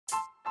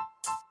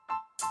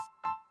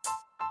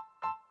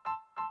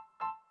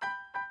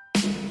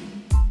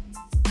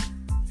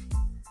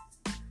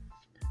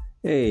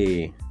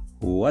Hey,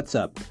 what's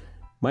up?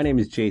 My name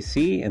is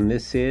JC, and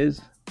this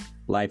is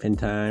Life and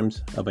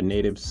Times of a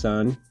Native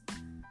Son,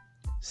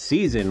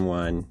 Season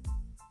 1,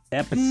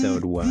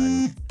 Episode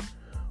 1,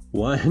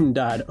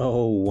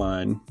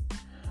 1.01,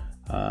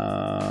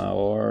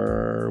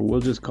 or we'll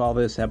just call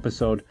this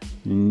episode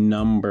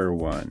number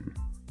 1.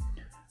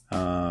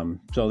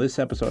 So this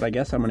episode, I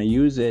guess I'm going to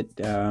use it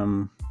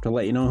to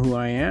let you know who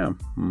I am.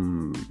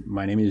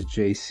 My name is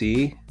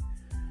JC.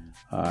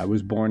 I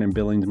was born in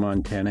Billings,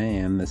 Montana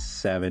in the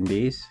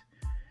 70s,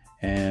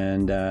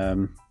 and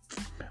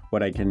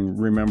what I can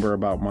remember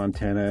about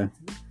Montana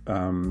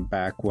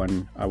back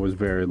when I was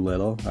very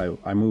little,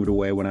 I moved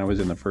away when I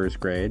was in the first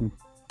grade.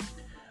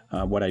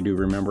 What I do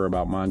remember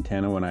about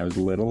Montana when I was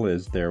little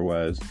is there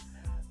was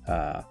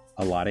a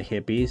lot of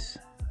hippies,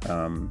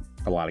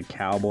 a lot of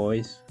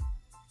cowboys,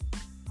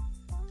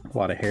 a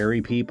lot of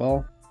hairy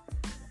people.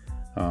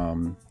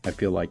 I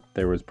feel like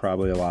there was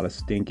probably a lot of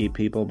stinky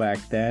people back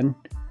then.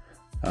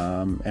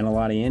 And a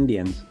lot of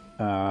Indians.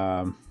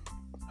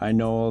 I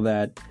know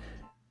that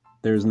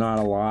there's not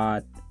a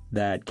lot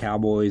that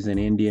cowboys and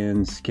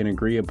Indians can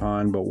agree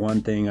upon, but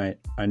one thing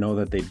I know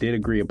that they did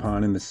agree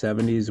upon in the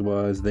 70s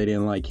was they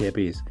didn't like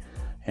hippies,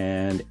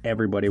 and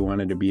everybody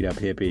wanted to beat up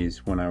hippies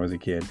when I was a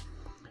kid.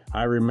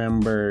 I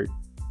remember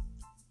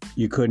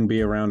you couldn't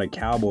be around a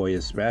cowboy,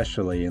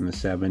 especially in the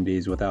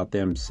 70s, without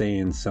them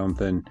saying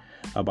something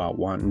about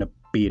wanting to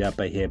beat up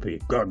a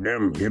hippie.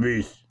 Goddamn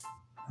hippies!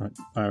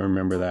 I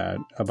remember that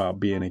about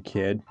being a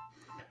kid.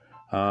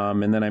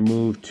 And then I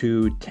moved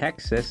to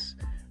Texas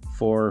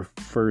for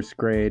first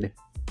grade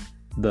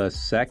the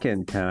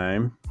second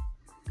time.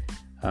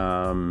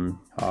 I'll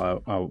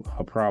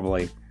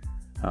probably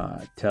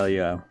tell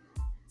you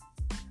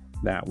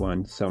that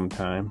one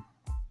sometime.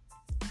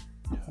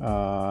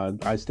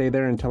 I stayed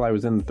there until I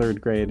was in the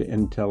third grade,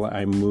 until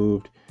I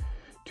moved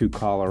to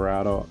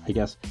Colorado. I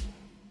guess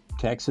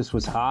Texas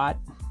was hot.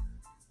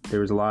 There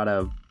was a lot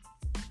of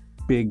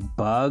big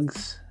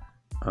bugs.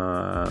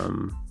 My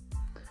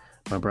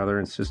brother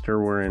and sister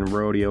were in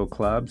rodeo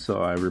clubs,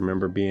 so I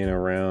remember being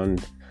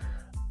around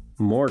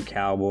more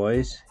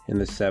cowboys in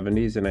the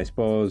 70s, and I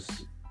suppose,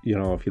 you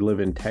know, if you live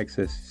in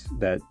Texas,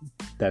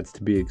 that's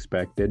to be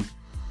expected.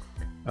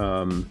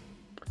 But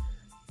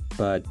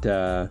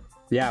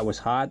yeah, it was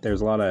hot.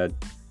 There's a lot of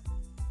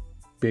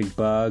big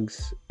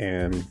bugs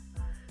and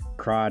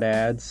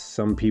crawdads.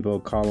 Some people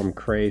call them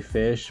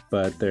crayfish,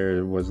 but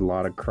there was a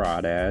lot of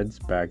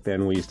crawdads. Back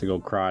then, we used to go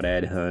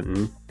crawdad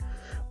hunting.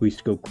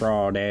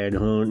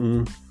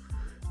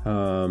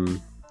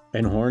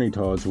 And horny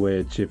toads,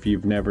 which if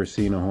you've never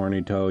seen a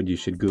horny toad, you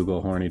should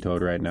Google horny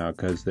toad right now,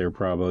 because they're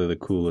probably the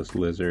coolest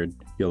lizard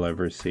you'll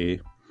ever see.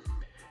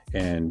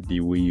 And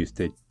we used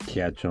to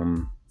catch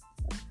them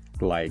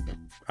like,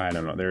 I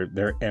don't know,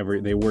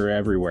 they were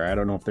everywhere. I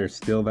don't know if they're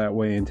still that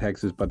way in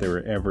Texas, but they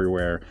were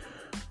everywhere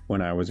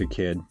when I was a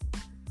kid.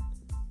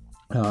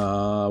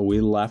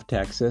 We left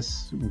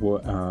Texas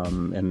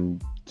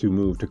and to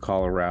move to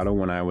Colorado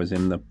when I was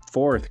in the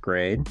fourth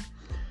grade,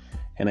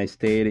 and I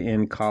stayed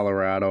in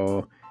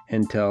Colorado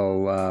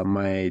until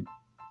I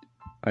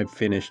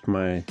finished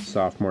my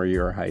sophomore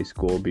year of high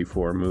school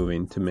before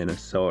moving to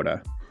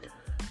Minnesota.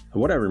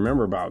 What I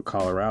remember about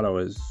Colorado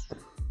is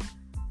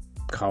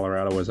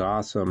Colorado was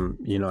awesome.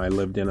 You know, I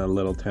lived in a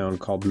little town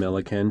called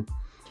Milliken.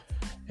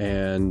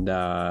 And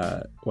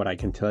what I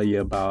can tell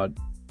you about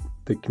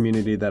the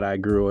community that I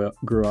grew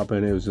up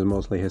in, it was a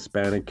mostly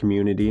Hispanic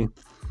community.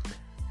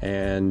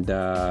 And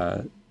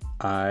I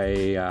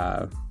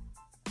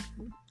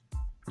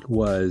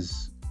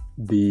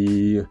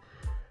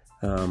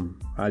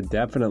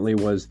definitely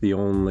was the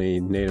only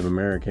Native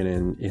American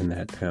in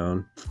that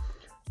town.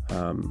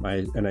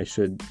 I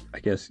should, I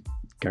guess,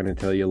 kind of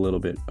tell you a little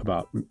bit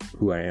about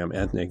who I am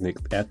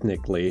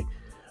ethnically.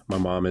 My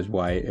mom is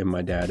white and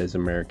my dad is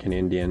American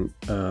Indian.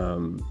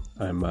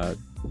 I'm a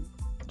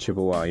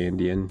Chippewa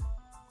Indian,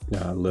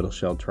 Little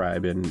Shell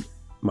tribe in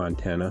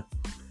Montana.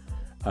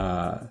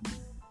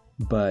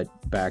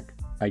 But back,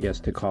 I guess,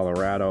 to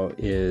Colorado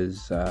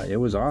it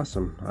was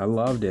awesome. I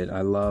loved it.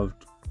 I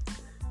loved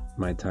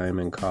my time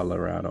in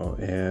Colorado.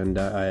 And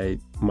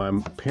my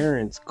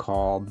parents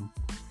called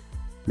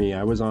me.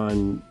 I was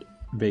on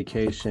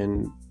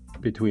vacation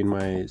between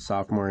my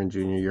sophomore and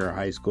junior year of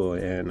high school,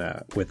 and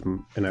I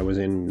was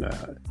in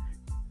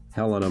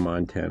Helena,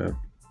 Montana,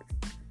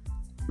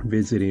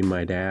 visiting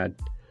my dad.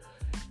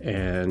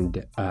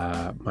 And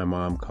my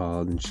mom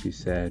called and she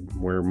said,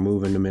 "We're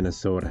moving to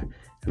Minnesota."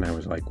 And I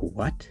was like,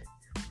 "What?"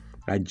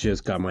 I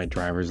just got my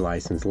driver's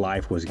license.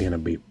 Life was gonna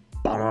be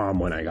bomb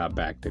when I got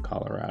back to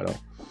Colorado.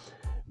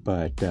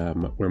 But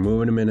we're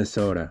moving to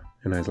Minnesota.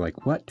 And I was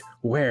like, "What?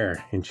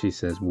 Where?" And she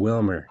says,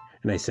 "Wilmer."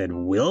 And I said,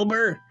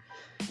 "Wilbur?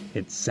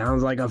 It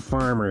sounds like a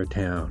farmer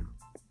town."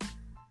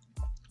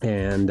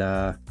 And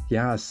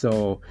yeah,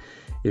 so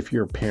if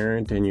you're a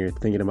parent and you're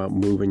thinking about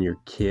moving your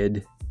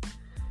kid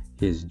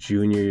his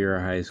junior year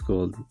of high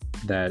school,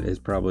 that is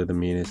probably the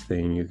meanest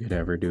thing you could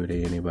ever do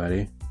to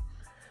anybody.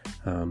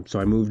 So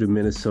I moved to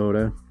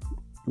Minnesota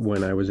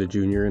when I was a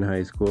junior in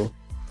high school,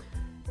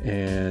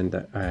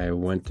 and I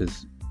went to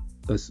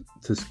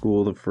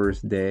school the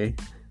first day.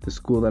 The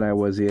school that I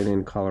was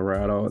in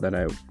Colorado,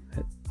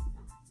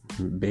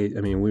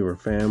 we were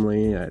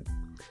family,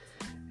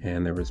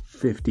 and there was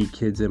 50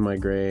 kids in my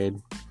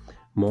grade.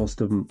 All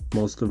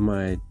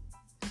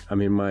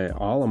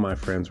of my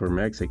friends were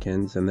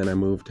Mexicans, and then I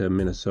moved to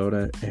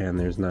Minnesota, and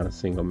there's not a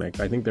single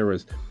Mexican. I think there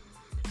was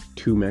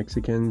 2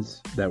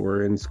 Mexicans that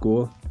were in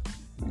school,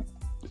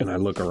 and I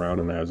look around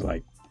and I was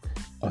like,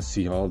 I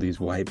see all these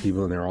white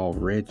people and they're all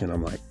rich, and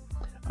I'm like,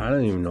 I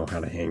don't even know how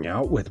to hang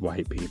out with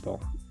white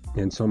people.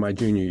 And so my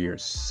junior year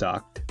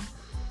sucked,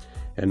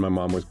 and my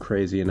mom was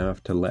crazy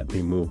enough to let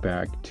me move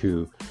back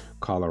to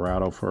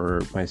Colorado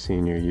for my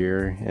senior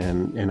year,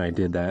 and I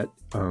did that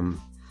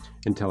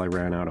until I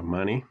ran out of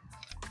money.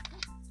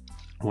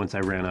 Once I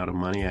ran out of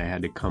money, I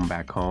had to come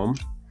back home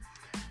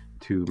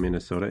to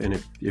Minnesota. And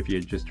if you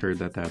just heard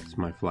that, that's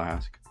my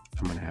flask.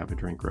 I'm going to have a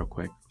drink real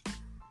quick.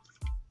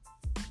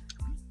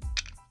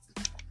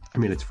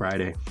 It's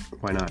Friday.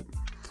 Why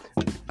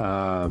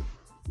not?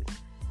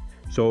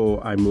 So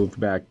I moved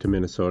back to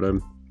Minnesota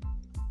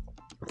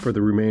for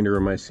the remainder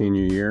of my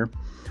senior year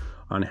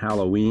on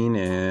Halloween.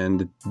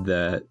 And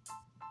the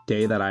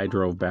day that I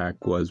drove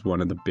back was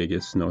one of the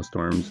biggest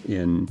snowstorms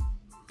in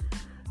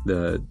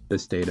the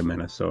state of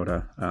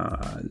Minnesota.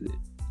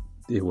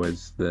 It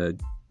was the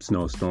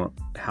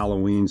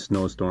Halloween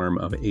snowstorm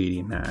of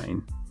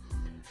 '89.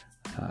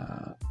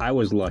 I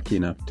was lucky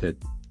enough to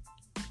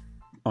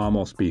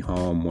almost be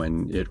home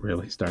when it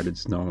really started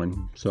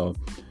snowing, so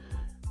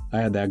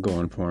I had that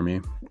going for me,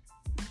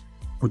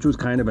 which was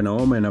kind of an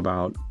omen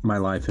about my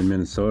life in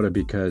Minnesota,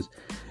 because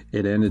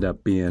it ended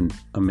up being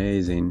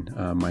amazing.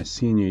 My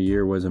senior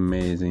year was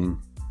amazing.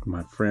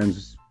 My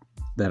friends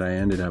that I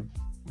ended up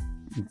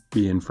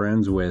being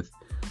friends with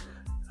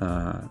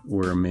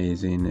were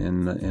amazing,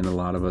 and a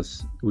lot of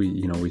us,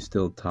 we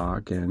still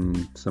talk,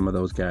 and some of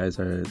those guys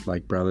are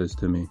like brothers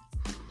to me.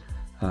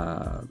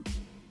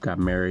 Got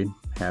married,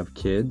 had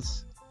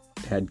kids,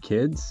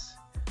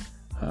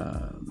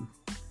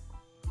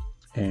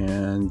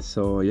 and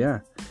so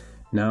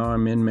now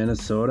I'm in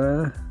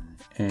Minnesota,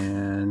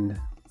 and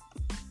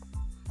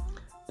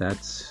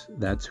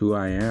that's who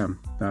I am.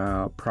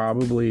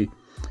 Probably,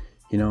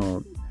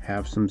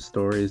 have some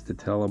stories to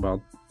tell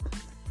about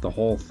the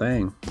whole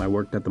thing. I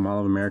worked at the Mall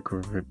of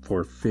America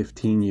for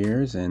 15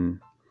 years, and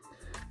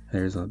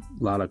there's a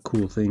lot of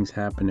cool things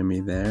happen to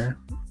me there.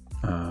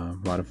 A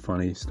lot of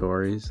funny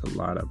stories, a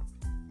lot of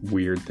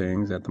weird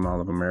things at the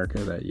Mall of America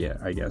that,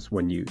 I guess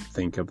when you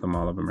think of the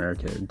Mall of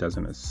America,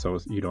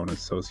 you don't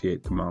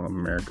associate the Mall of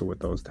America with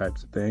those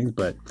types of things,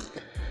 but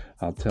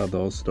I'll tell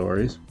those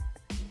stories.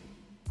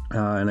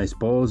 And I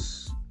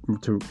suppose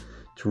to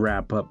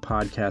wrap up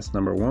podcast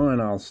number 1,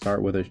 I'll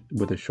start with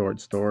a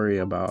short story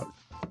about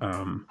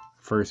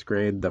first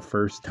grade the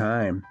first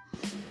time,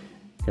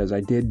 because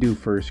I did do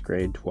first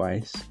grade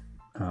twice,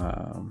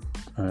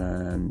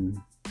 and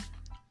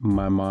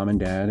my mom and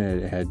dad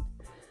had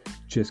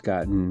just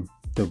gotten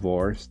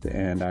divorced,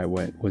 and I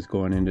was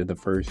going into the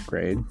first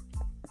grade,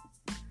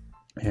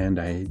 and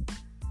I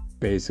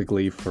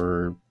basically,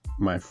 for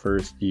my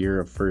first year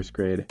of first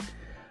grade,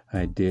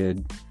 I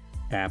did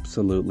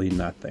absolutely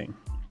nothing.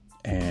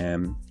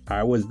 And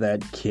I was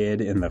that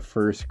kid in the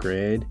first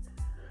grade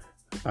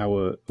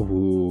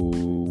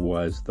who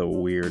was the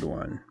weird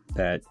one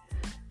that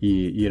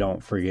you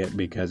don't forget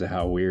because of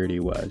how weird he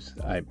was.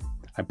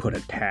 I put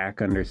a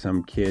tack under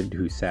some kid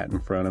who sat in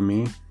front of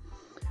me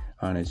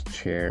on his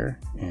chair,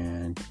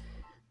 and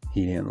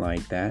he didn't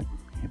like that,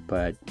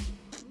 but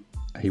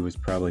he was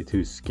probably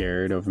too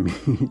scared of me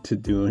to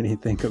do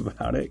anything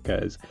about it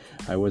because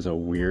I was a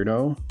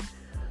weirdo.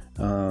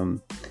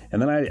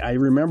 And then I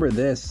remember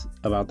this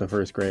about the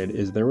first grade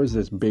is there was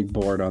this big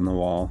board on the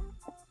wall,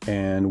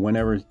 and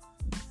whenever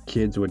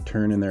kids would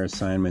turn in their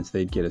assignments,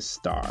 they'd get a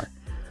star.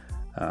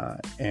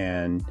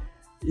 And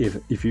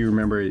if you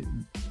remember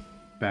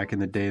back in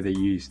the day, they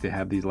used to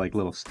have these like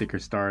little sticker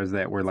stars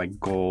that were like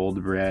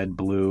gold, red,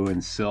 blue,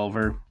 and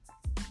silver.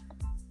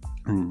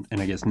 And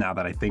I guess now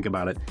that I think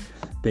about it,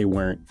 they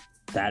weren't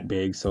that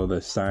big, so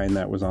the sign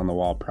that was on the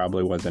wall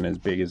probably wasn't as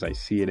big as I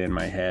see it in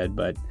my head,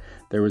 but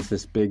there was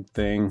this big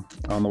thing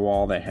on the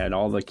wall that had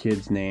all the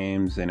kids'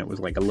 names, and it was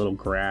like a little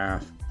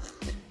graph,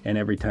 and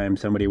every time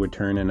somebody would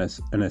turn in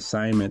an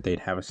assignment, they'd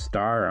have a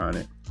star on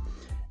it.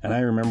 And I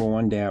remember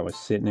one day I was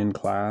sitting in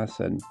class,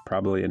 and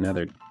probably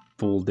another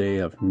full day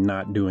of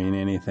not doing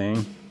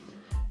anything,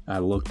 I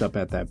looked up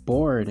at that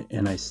board,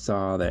 and I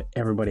saw that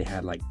everybody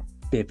had like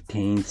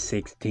 15,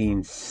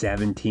 16,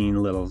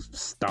 17 little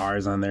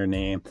stars on their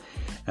name.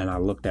 And I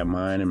looked at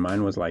mine, and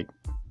mine was like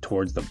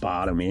towards the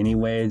bottom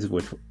anyways,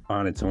 which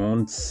on its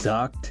own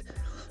sucked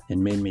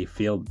and made me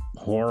feel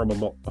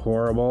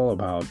horrible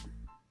about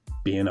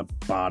being a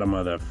bottom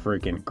of the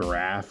freaking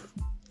graph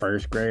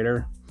first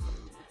grader.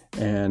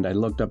 And I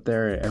looked up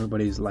there,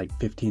 everybody's like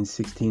 15,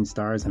 16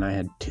 stars, and I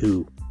had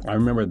 2. I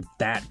remember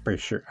that for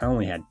sure. I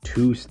only had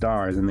 2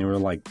 stars, and they were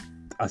like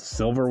a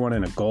silver one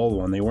and a gold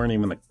one. They weren't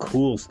even the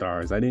cool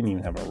stars. I didn't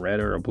even have a red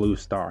or a blue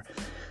star.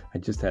 I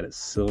just had a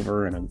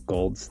silver and a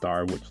gold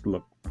star, which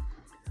looked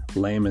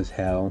lame as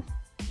hell.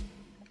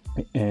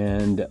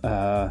 And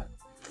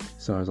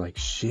so I was like,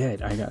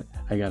 shit,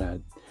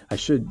 I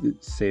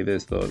should say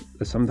this though.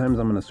 Sometimes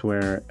I'm gonna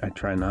swear. I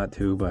try not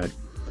to, but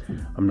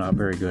I'm not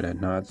very good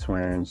at not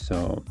swearing.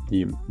 So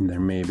there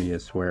may be a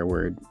swear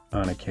word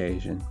on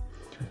occasion.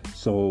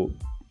 So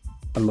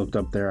I looked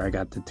up there, I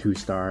got the 2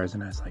 stars,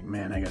 and I was like,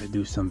 man, I got to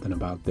do something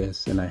about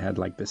this. And I had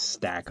like this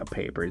stack of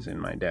papers in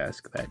my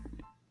desk that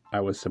I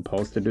was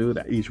supposed to do,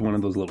 that each one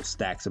of those little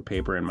stacks of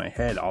paper in my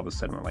head, all of a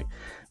sudden were like,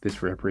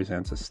 this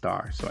represents a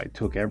star. So I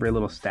took every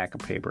little stack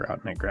of paper out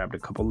and I grabbed a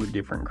couple of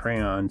different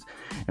crayons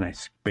and I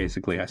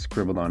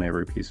scribbled on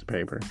every piece of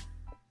paper.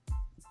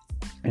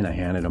 And I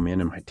handed them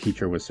in, and my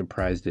teacher was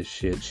surprised as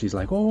shit. She's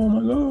like, oh my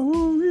God,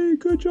 oh, hey,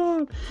 good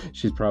job.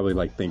 She's probably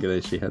like thinking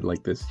that she had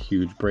like this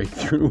huge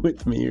breakthrough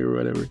with me or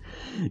whatever.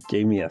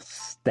 Gave me a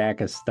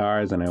stack of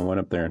stars, and I went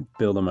up there and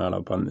filled them out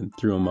and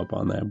threw them up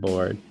on that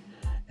board.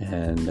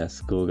 And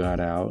school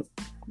got out,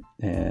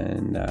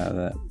 and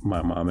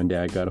my mom and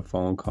dad got a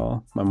phone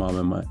call. My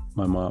mom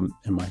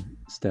and my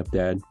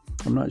stepdad.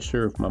 I'm not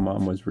sure if my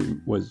mom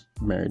was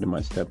married to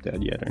my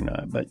stepdad yet or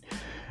not, but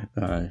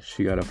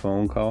she got a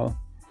phone call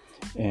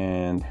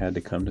and had to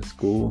come to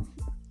school.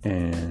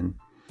 And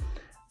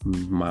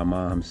my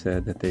mom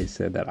said that they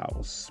said that I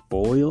was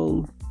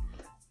spoiled,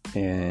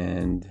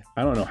 and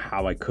I don't know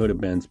how I could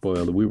have been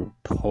spoiled. We were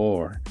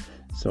poor.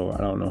 So I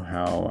don't know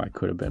how I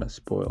could have been a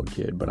spoiled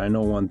kid, but I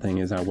know one thing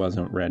is I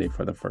wasn't ready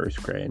for the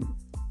 1st grade,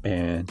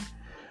 and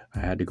I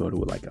had to go to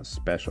like a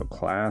special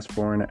class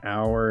for an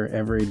hour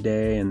every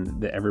day,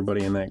 and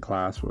everybody in that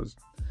class was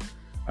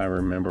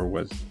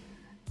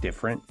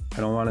different.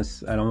 I don't want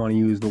to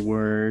use the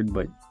word,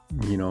 but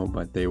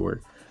but they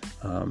were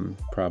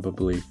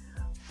probably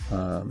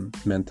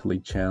mentally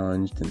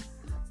challenged, and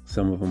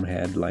some of them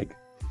had like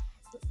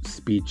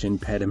speech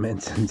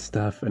impediments and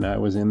stuff, and I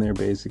was in there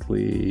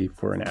basically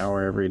for an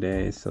hour every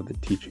day so the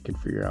teacher could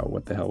figure out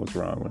what the hell was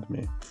wrong with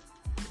me.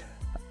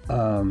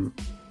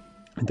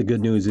 The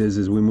good news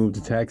is we moved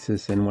to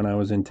Texas, and when I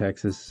was in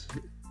Texas,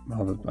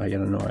 I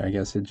don't know, I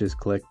guess it just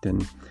clicked,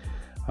 and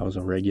I was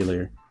a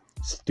regular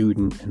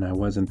student, and I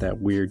wasn't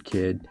that weird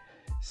kid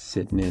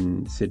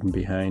sitting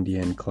behind you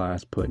in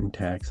class putting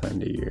tacks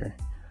under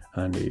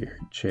your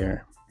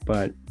chair.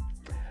 But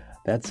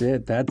that's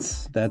it.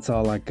 That's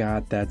all I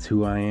got. That's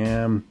who I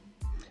am.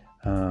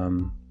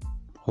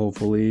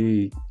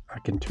 Hopefully I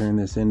can turn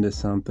this into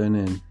something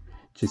and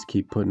just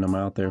keep putting them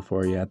out there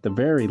for you. At the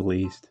very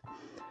least,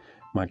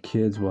 my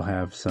kids will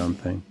have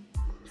something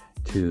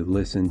to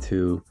listen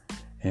to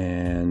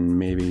and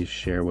maybe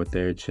share with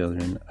their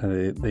children.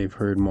 They've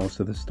heard most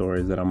of the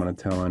stories that I'm going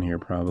to tell on here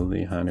probably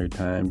 100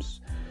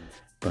 times,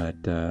 but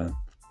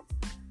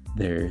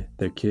their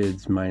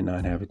kids might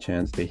not have a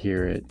chance to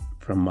hear it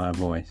from my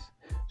voice.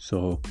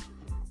 So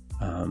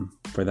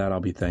for that, I'll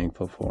be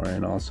thankful for.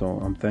 And also,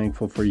 I'm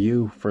thankful for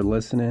you for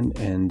listening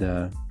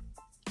and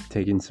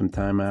taking some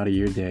time out of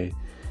your day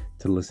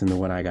to listen to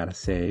what I got to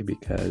say,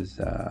 because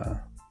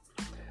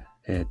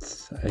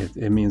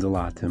it means a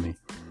lot to me.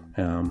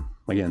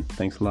 Again,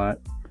 thanks a lot.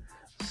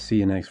 See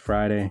you next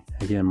Friday.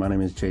 Again, my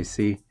name is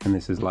JC, and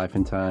this is Life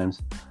and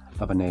Times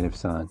of a Native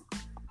Son.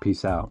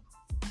 Peace out.